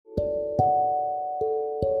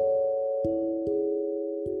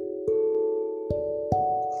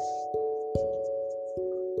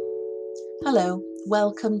Hello,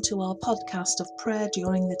 welcome to our podcast of prayer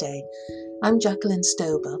during the day. I'm Jacqueline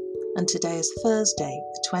Stober, and today is Thursday,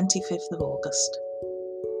 the 25th of August.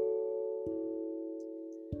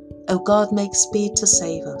 O God, make speed to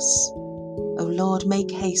save us. O Lord,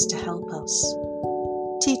 make haste to help us.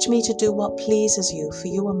 Teach me to do what pleases you, for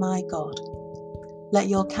you are my God. Let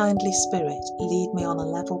your kindly spirit lead me on a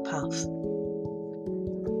level path.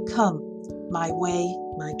 Come, my way,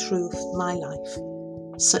 my truth, my life,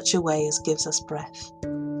 such a way as gives us breath,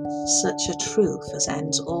 such a truth as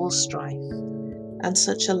ends all strife, and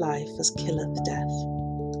such a life as killeth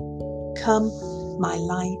death. Come, my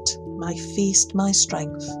light, my feast, my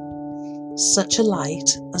strength, such a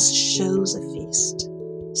light as shows a feast,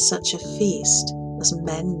 such a feast as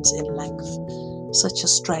mends in length, such a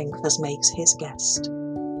strength as makes his guest.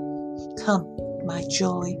 Come, my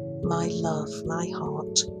joy, my love, my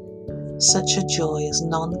heart, such a joy as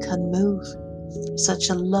none can move, such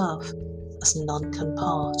a love as none can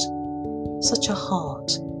part, such a heart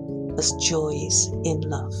as joys in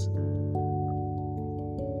love.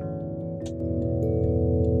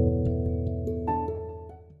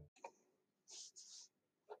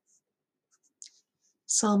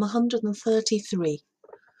 Psalm 133.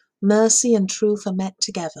 Mercy and truth are met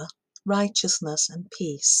together, righteousness and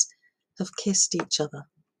peace have kissed each other.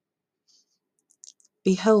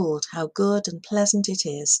 Behold, how good and pleasant it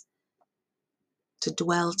is to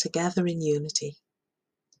dwell together in unity.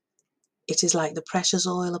 It is like the precious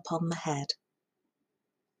oil upon the head,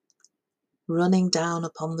 running down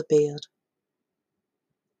upon the beard,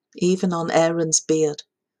 even on Aaron's beard,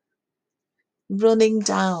 running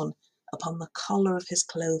down upon the collar of his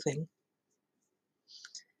clothing.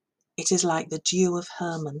 It is like the dew of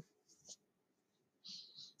Hermon,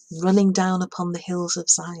 running down upon the hills of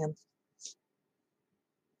Zion.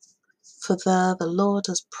 For there the Lord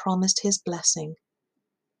has promised his blessing,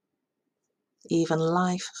 even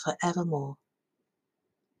life for evermore.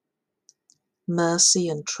 Mercy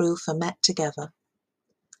and truth are met together,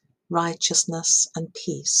 righteousness and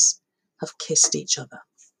peace have kissed each other.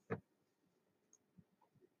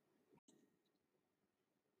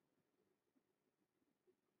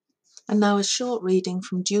 And now a short reading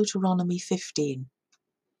from Deuteronomy 15.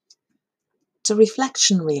 It's a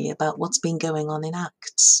reflection really about what's been going on in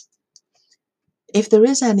Acts. If there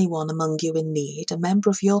is anyone among you in need, a member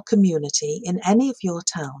of your community, in any of your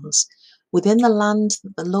towns, within the land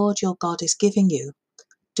that the Lord your God is giving you,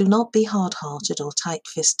 do not be hard-hearted or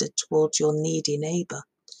tight-fisted towards your needy neighbour.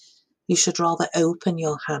 You should rather open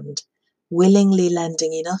your hand, willingly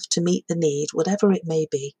lending enough to meet the need, whatever it may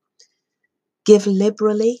be. Give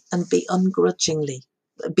liberally and be ungrudging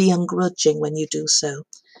when you do so.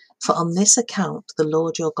 For on this account the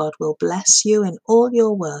Lord your God will bless you in all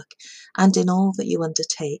your work and in all that you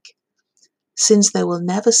undertake. Since there will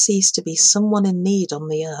never cease to be someone in need on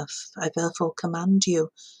the earth, I therefore command you,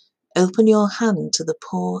 open your hand to the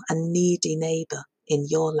poor and needy neighbour in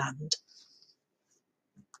your land.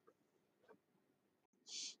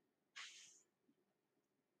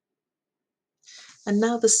 And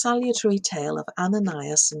now the salutary tale of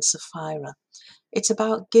Ananias and Sapphira. It's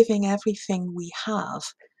about giving everything we have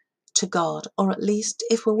to God, or at least,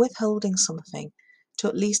 if we're withholding something, to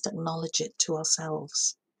at least acknowledge it to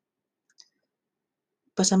ourselves.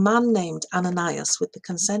 But a man named Ananias, with the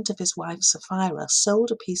consent of his wife Sapphira, sold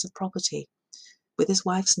a piece of property. With his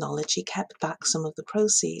wife's knowledge, he kept back some of the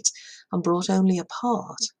proceeds and brought only a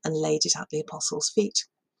part and laid it at the apostles' feet.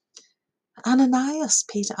 Ananias,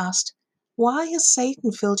 Peter asked, why has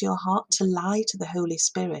Satan filled your heart to lie to the Holy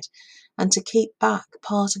Spirit and to keep back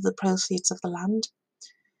part of the proceeds of the land?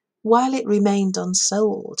 While it remained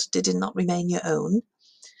unsold, did it not remain your own?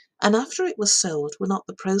 And after it was sold, were not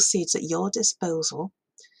the proceeds at your disposal?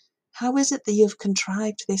 How is it that you have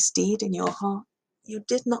contrived this deed in your heart? You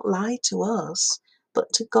did not lie to us,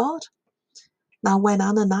 but to God. Now when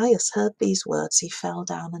Ananias heard these words, he fell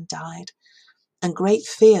down and died, and great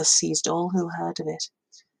fear seized all who heard of it.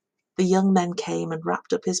 The young men came and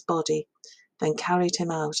wrapped up his body, then carried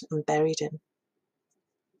him out and buried him.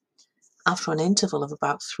 After an interval of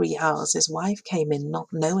about 3 hours, his wife came in, not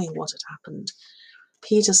knowing what had happened.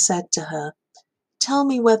 Peter said to her, tell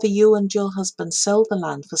me whether you and your husband sold the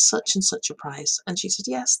land for such and such a price. And she said,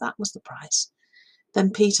 yes, that was the price.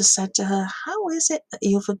 Then Peter said to her, how is it that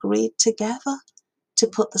you've agreed together to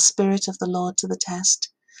put the Spirit of the Lord to the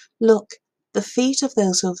test? Look, the feet of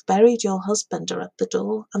those who have buried your husband are at the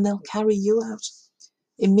door, and they'll carry you out.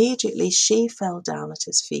 Immediately she fell down at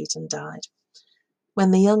his feet and died.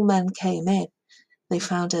 When the young men came in, they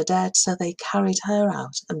found her dead, so they carried her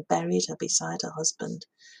out and buried her beside her husband.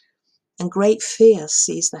 And great fear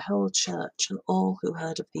seized the whole church and all who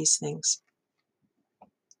heard of these things.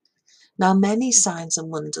 Now many signs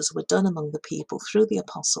and wonders were done among the people through the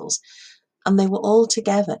apostles, and they were all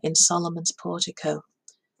together in Solomon's portico.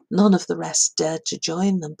 None of the rest dared to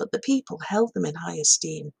join them, but the people held them in high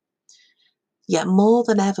esteem. Yet more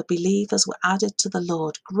than ever believers were added to the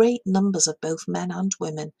Lord, great numbers of both men and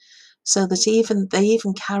women, so that they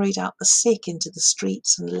even carried out the sick into the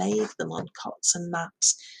streets and laid them on cots and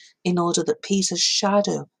mats, in order that Peter's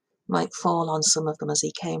shadow might fall on some of them as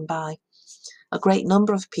he came by. A great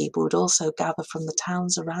number of people would also gather from the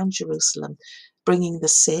towns around Jerusalem, bringing the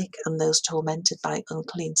sick and those tormented by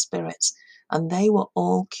unclean spirits, and they were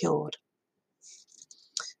all cured.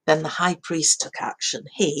 Then the high priest took action.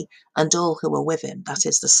 He and all who were with him, that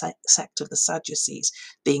is the sect of the Sadducees,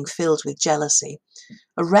 being filled with jealousy,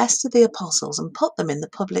 arrested the apostles and put them in the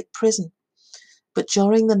public prison. But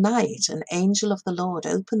during the night, an angel of the Lord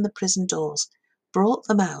opened the prison doors, brought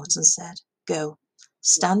them out, and said, "Go,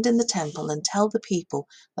 stand in the temple and tell the people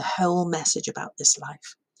the whole message about this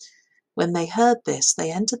life." When they heard this,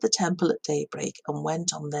 they entered the temple at daybreak and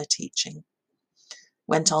went on with their teaching.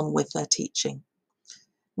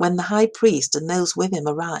 When the high priest and those with him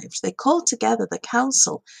arrived, they called together the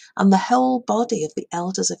council and the whole body of the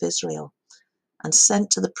elders of Israel, and sent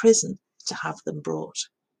to the prison to have them brought.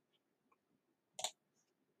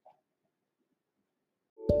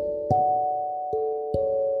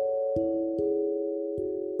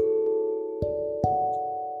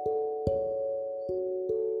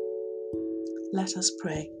 Let us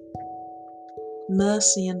pray.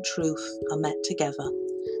 Mercy and truth are met together.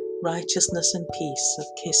 Righteousness and peace have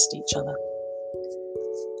kissed each other.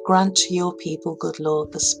 Grant to your people, good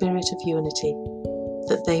Lord, the spirit of unity,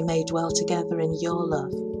 that they may dwell together in your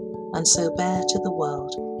love, and so bear to the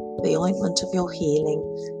world the ointment of your healing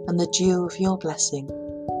and the dew of your blessing,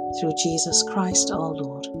 through Jesus Christ our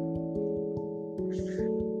Lord.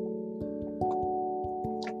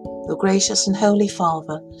 O gracious and holy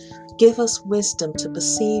Father, give us wisdom to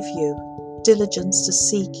perceive you, diligence to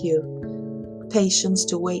seek you, patience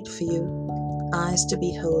to wait for you, eyes to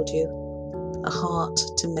behold you, a heart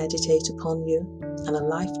to meditate upon you, and a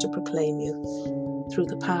life to proclaim you, through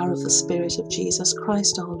the power of the Spirit of Jesus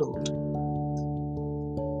Christ our Lord.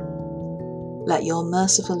 Let your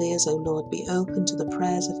merciful ears, O Lord, be open to the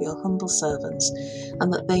prayers of your humble servants,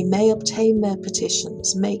 and that they may obtain their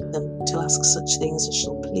petitions, make them to ask such things as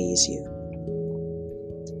shall please you.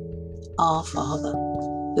 Our Father,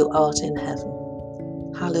 who art in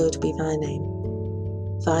heaven, hallowed be thy name.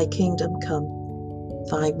 Thy kingdom come,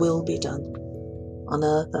 thy will be done, on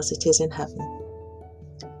earth as it is in heaven.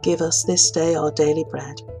 Give us this day our daily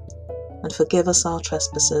bread, and forgive us our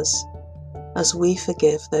trespasses, as we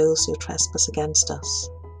forgive those who trespass against us.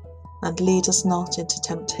 And lead us not into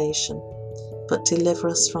temptation, but deliver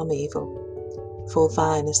us from evil. For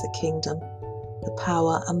thine is the kingdom, the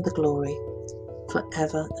power, and the glory, for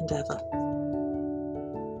ever and ever.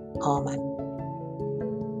 Amen.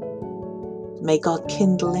 May God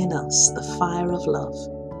kindle in us the fire of love,